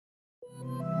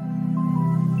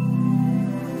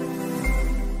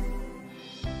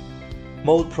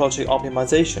Mold project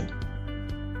optimization.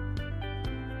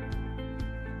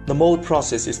 The mold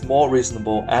process is more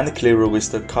reasonable and clearer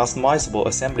with the customizable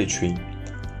assembly tree,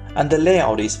 and the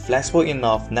layout is flexible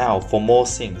enough now for more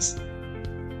things.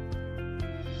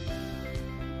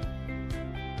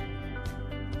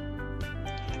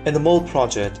 In the mold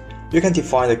project, you can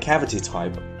define the cavity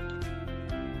type,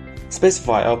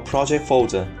 specify a project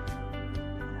folder,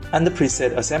 and the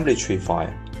preset assembly tree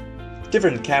file.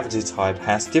 Different cavity type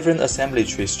has different assembly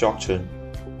tree structure.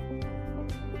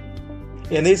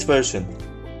 In this version,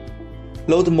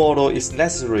 load model is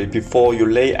necessary before you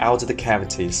lay out the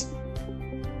cavities.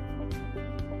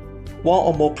 One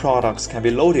or more products can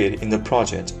be loaded in the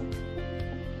project.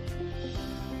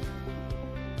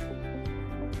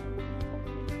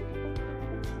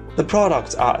 The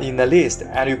products are in the list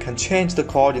and you can change the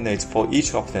coordinates for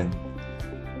each of them.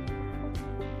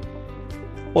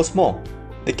 What's more,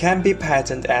 they can be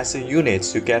patterned as a unit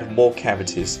to get more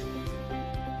cavities.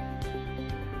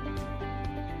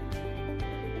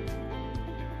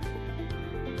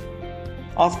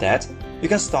 After that, you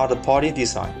can start the parting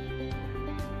design.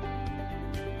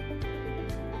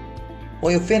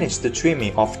 When you finish the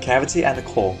trimming of cavity and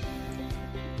core,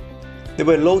 they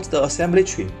will load the assembly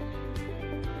tree.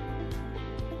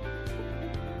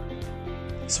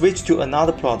 Switch to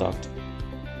another product.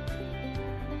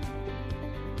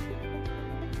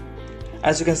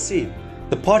 As you can see,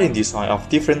 the parting design of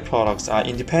different products are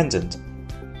independent.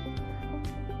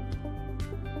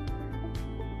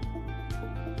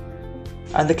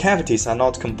 And the cavities are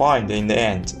not combined in the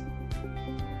end.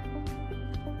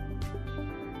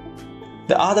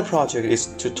 The other project is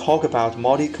to talk about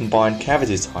multi-combined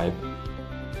cavity type.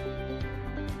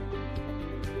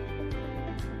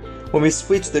 When we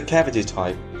switch the cavity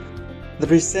type, the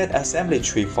preset assembly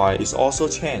tree file is also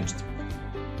changed.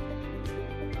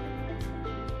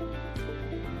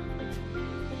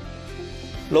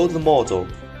 Load the model.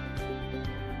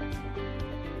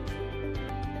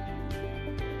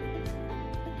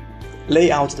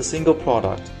 Lay out the single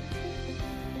product.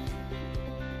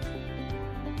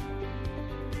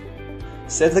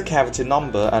 Set the cavity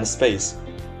number and space.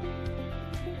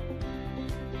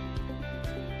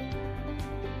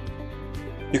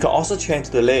 You can also change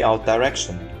the layout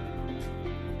direction.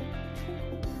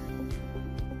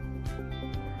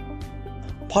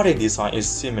 Parting design is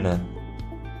similar.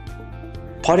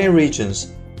 Parting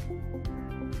regions,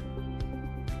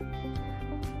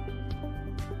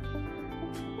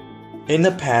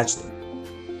 inner patched,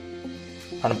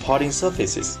 and parting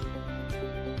surfaces.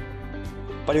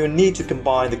 But you need to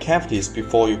combine the cavities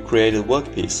before you create a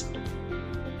workpiece.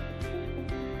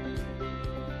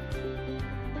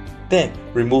 Then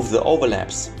remove the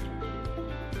overlaps.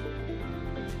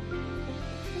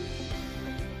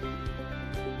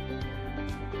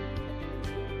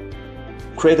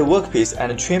 Create a workpiece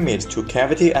and trim it to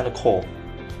cavity and core.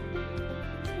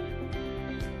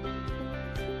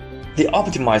 The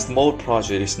optimized mold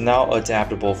project is now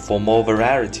adaptable for more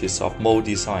varieties of mold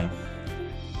design.